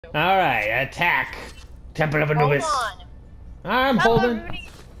Alright, attack! Temple of Anubis. Hold on. I'm holding.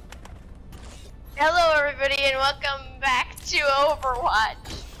 Hello everybody and welcome back to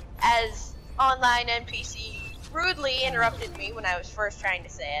Overwatch. As Online-NPC rudely interrupted me when I was first trying to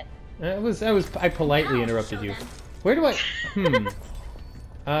say it. I politely interrupted you. Where do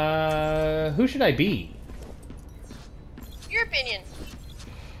I... who should I be? Your opinion.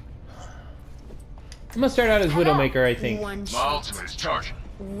 I'm gonna start out as Widowmaker, I think. My ultimate is charging.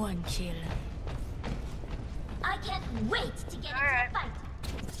 One kill. I can't wait to get into a fight.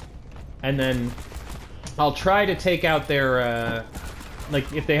 And then I'll try to take out their,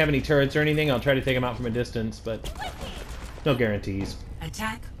 like, if they have any turrets or anything, I'll try to take them out from a distance, but no guarantees.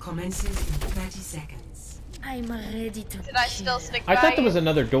 Attack commences in 30 seconds. I'm ready to. Did I still stick by I thought there was you?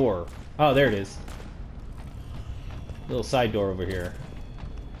 another door. Oh, there it is. Little side door over here.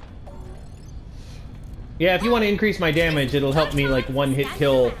 Yeah, if you want to increase my damage, it'll help me, like, one-hit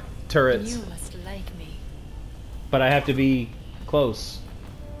kill turrets. You must like me. But I have to be close.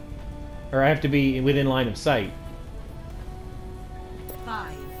 Or I have to be within line of sight.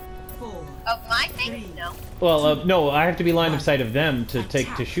 5, 4. Of my thing? No. Well, no, I have to be line of sight of them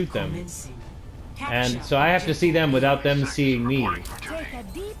to shoot them. And so I have to see them without them seeing me. Take a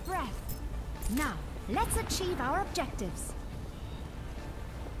deep breath. Now, let's achieve our objectives.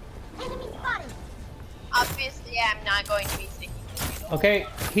 Enemy spotted. Obviously, I'm not going to be sticking with you. Okay,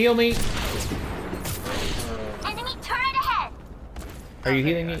 heal me. Enemy turret ahead. Are you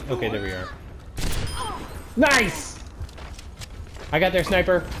healing me? Okay, there we are. Nice! I got their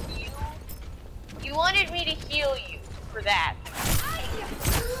sniper. You wanted me to heal you for that.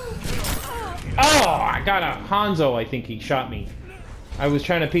 Oh, I got a Hanzo, I think he shot me. I was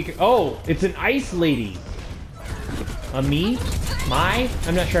trying to peek. Oh, it's an ice lady. A me? My?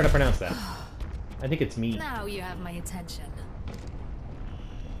 I'm not sure how to pronounce that. I think it's me. Now you have my attention.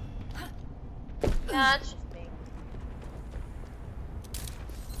 Nah, it's just me.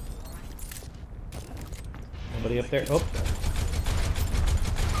 Nobody up there? Oh.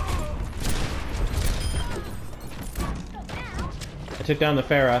 I took down the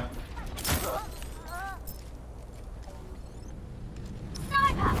Pharah.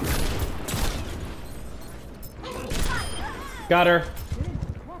 Got her.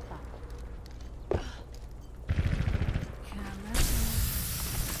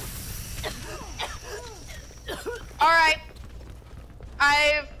 Alright.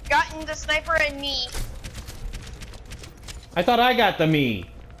 I've gotten the sniper and me. I thought I got the me.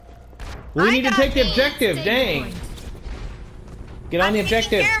 We need to take the objective, dang. Get on the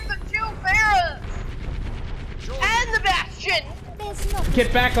objective. I'm taking care of the two Pharahs. And the Bastion. There's no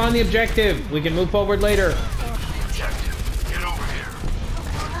Get back on the objective. We can move forward later. Objective. Get over here.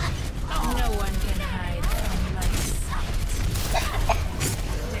 no one can hide from my sight.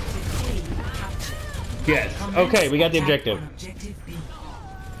 Yes. Okay, we got the objective. Objective B.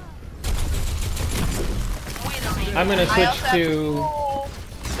 I'm gonna I switch also have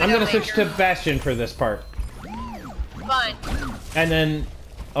to... I'm gonna switch to Widowmaker. Bastion for this part. Fine. And then...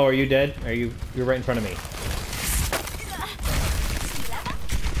 Oh, are you dead? You're right in front of me.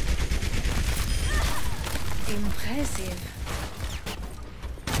 Impressive.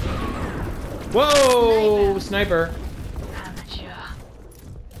 Whoa! Sniper. Amateur.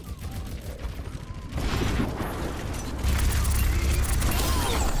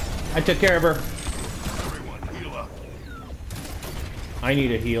 I took care of her. Everyone, heal up. I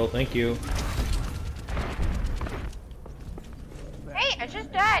need a heal, thank you. Hey, I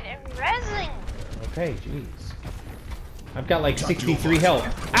just died. I'm rezzing. Okay, jeez. I've got like 63 health.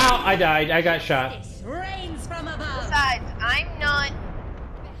 Ow! I died. I got shot. Rains from above. Besides, I'm not.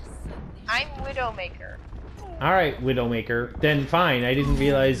 I'm Widowmaker. Alright, Widowmaker. Then fine, I didn't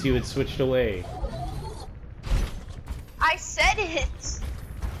realize you had switched away. I said it.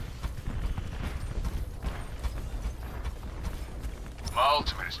 My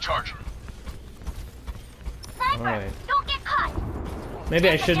ultimate is charging. Sniper, alright. Don't get caught. Maybe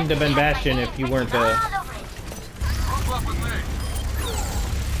I shouldn't have been Bastion if you weren't Group up with me.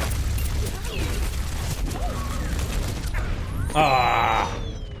 Ah!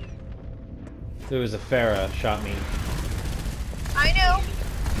 There was a Pharah shot me. I know.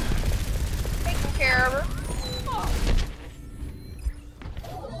 Taking care of her.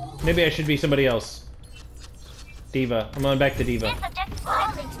 Maybe I should be somebody else. Diva. I'm going back to Diva.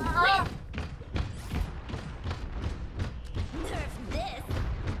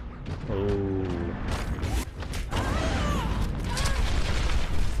 Oh.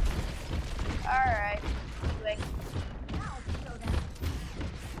 Alright. Like,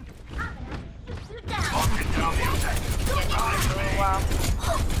 Lock it down the objective. yeah, for a while.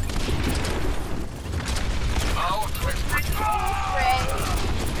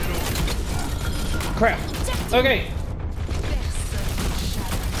 crap. Okay.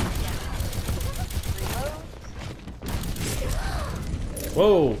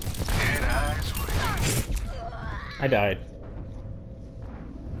 Whoa. I died.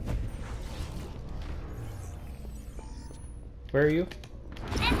 Where are you?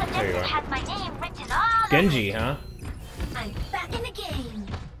 There you are. Has my name written all Genji, huh? I'm back in the game.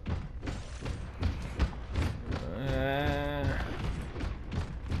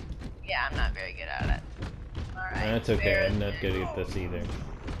 Yeah, I'm not very good at it. Alright. That's okay. I'm not good at this either.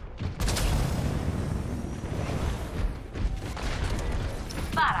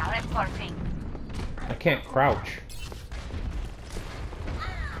 Para reporting. I can't crouch.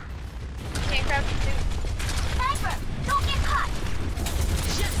 Can't crouch too. Sniper, don't get caught.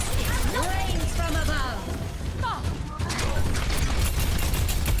 Justice rains from above.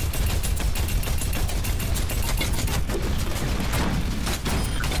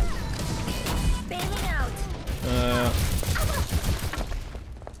 Bailing out.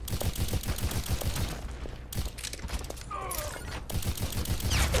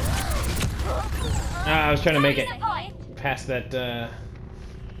 I was trying to make it past that,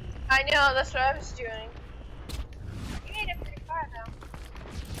 I know, that's what I was doing. You made it pretty far though.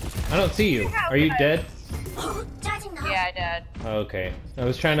 I don't see you. Are you dead? Yeah, I did. Oh, okay. I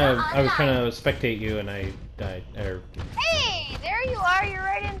was trying to spectate you and I died. Hey, there you are. You're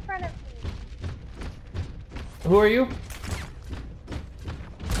right in front of me. Who are you?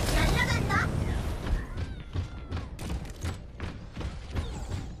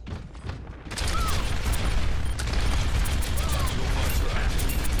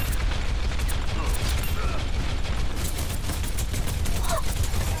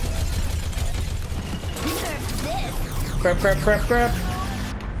 Crap, crap, crap, crap.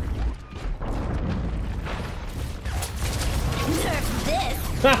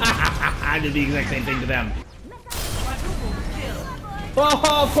 I did the exact same thing to them.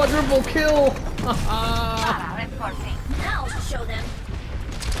 Oh, quadruple kill! Now show them.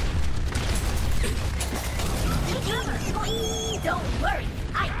 Don't worry,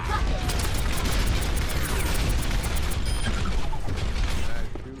 I got this.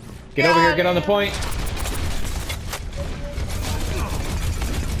 Get over here, get on the point.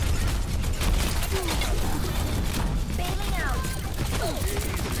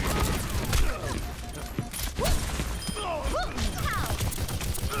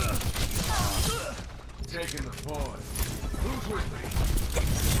 Taking the point. Who's with me?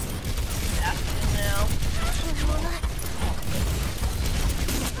 No.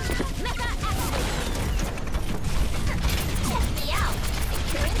 Check me out.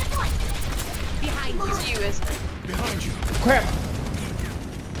 Securing the point. Behind you. It's you, isn't it? Behind you. Crap!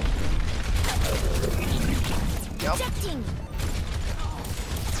 Ejecting.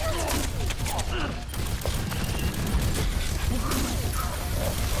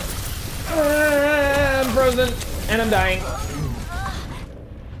 I'm frozen and I'm dying.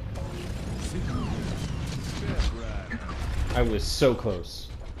 I was so close.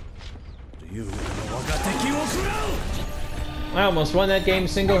 I almost won that game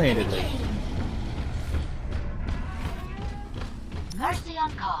single-handedly. Mercy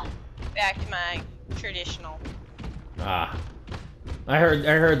on call. Back to my traditional. Ah. I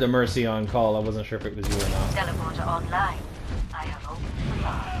heard the mercy on call. I wasn't sure if it was you or not. Teleporter online. I have opened the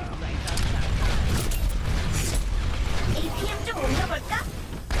bar. APM 좀 올려볼까?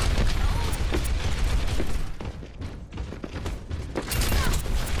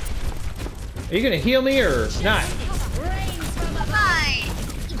 Are you gonna heal me or not?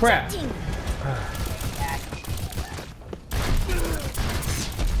 Fine. Crap.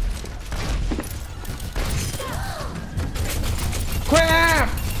 Crap!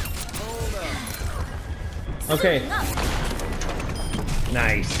 Okay.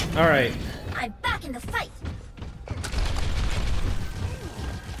 Nice. Alright. I'm back in the fight.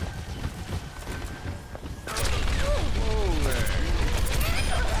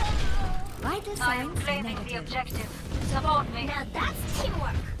 Vital I'm signs claiming the negative. objective. Support me. Now that's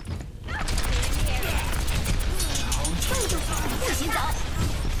teamwork.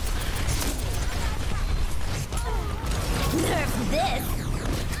 Nerf this.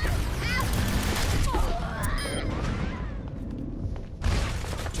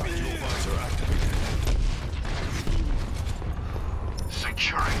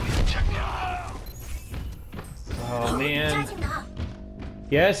 Securing the objective. Oh man. Charging up.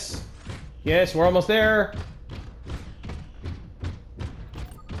 Yes. Yes, we're almost there.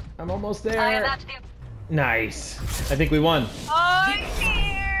 I'm almost I am there. at the Nice. I think we won. I'm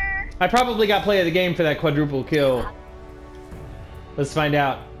here. I probably got play of the game for that quadruple kill. Let's find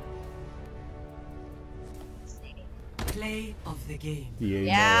out. Play of the game.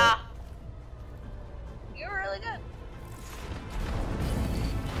 Yeah. You were really good.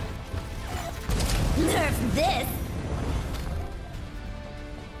 Nerf this!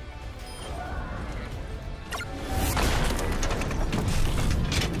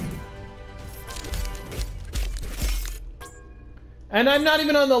 And I'm not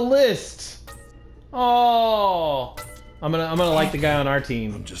even on the list. Oh, I'm gonna like the guy on our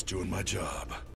team. I'm just doing my job.